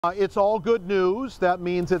It's all good news. That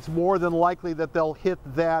means it's more than likely that they'll hit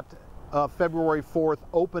that February 4th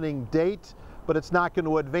opening date, but it's not going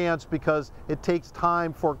to advance because it takes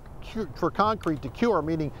time for concrete to cure,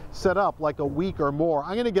 meaning set up like a week or more.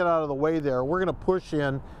 I'm going to get out of the way there. We're going to push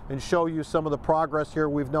in and show you some of the progress here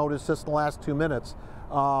we've noticed just in the last 2 minutes.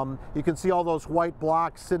 You can see all those white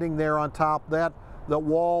blocks sitting there on top. That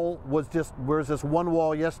wall was just one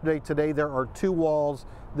wall yesterday. Today there are 2 walls.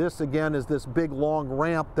 This again is this big long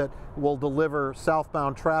ramp that will deliver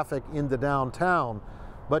southbound traffic into downtown.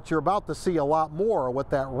 But you're about to see a lot more of what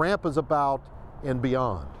that ramp is about and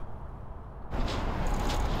beyond.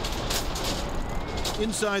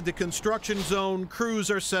 Inside the construction zone, crews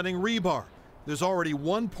are setting rebar. There's already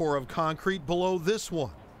 1 pour of concrete below this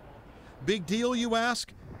one. Big deal, you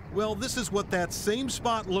ask? Well, this is what that same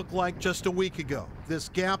spot looked like just a week ago. This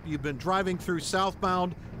gap you've been driving through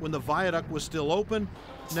southbound when the viaduct was still open,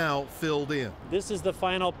 now filled in. This is the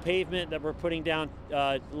final pavement that we're putting down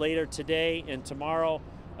later today and tomorrow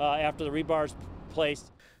after the rebar's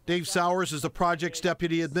placed. Dave Sowers is the project's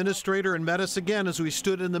deputy administrator and met us again as we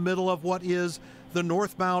stood in the middle of what is the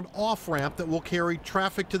northbound off-ramp that will carry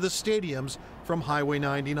traffic to the stadiums from Highway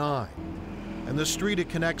 99. And the street it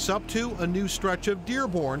connects up to, a new stretch of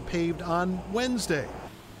Dearborn paved on Wednesday.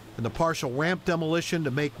 And the partial ramp demolition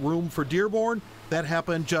to make room for Dearborn, that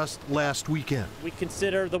happened just last weekend. We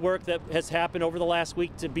consider the work that has happened over the last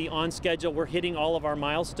week to be on schedule. We're hitting all of our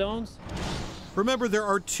milestones. Remember, there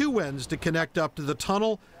are 2 ends to connect up to the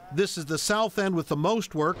tunnel. This is the south end with the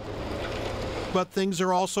most work, but things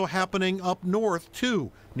are also happening up north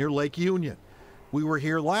too, near Lake Union. We were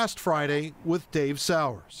here last Friday with Dave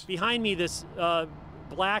Sowers. Behind me, this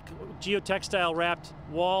black geotextile wrapped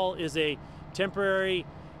wall is a temporary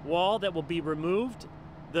wall that will be removed.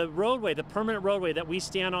 The roadway, the permanent roadway that we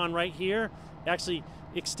stand on right here, actually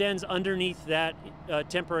extends underneath that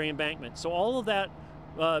temporary embankment. So all of that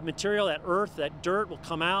material, that earth, that dirt will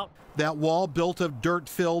come out. That wall, built of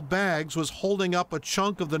dirt-filled bags, was holding up a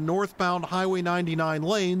chunk of the northbound Highway 99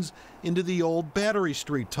 lanes into the old Battery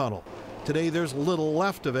Street tunnel. Today there's little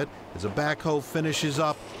left of it as a backhoe finishes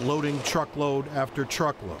up loading truckload after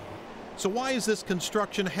truckload. So why is this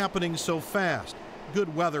construction happening so fast?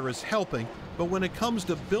 Good weather is helping, but when it comes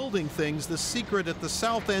to building things, the secret at the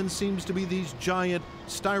south end seems to be these giant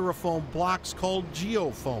styrofoam blocks called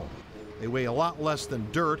geofoam. They weigh a lot less than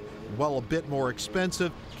dirt, and while a bit more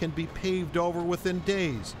expensive, can be paved over within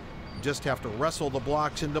days. You just have to wrestle the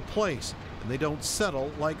blocks into place, and they don't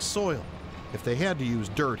settle like soil. If they had to use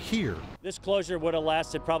dirt here, this closure would have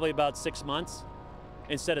lasted probably about 6 months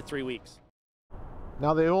instead of 3 weeks.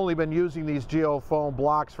 Now, they've only been using these geofoam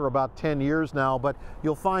blocks for about 10 years now, but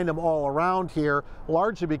you'll find them all around here,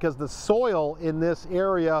 largely because the soil in this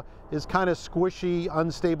area is kind of squishy,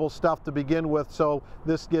 unstable stuff to begin with, so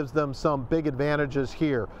this gives them some big advantages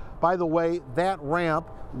here. By the way, that ramp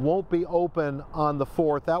won't be open on the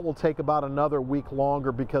 4th. That will take about another week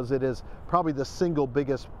longer because it is probably the single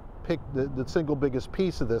biggest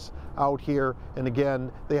piece of this out here. And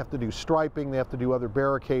again, they have to do striping, they have to do other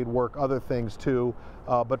barricade work, other things too,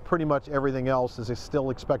 but pretty much everything else is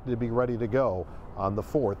still expected to be ready to go on the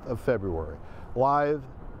 4th of February. Live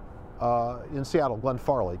in Seattle, Glenn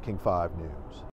Farley, King 5 News.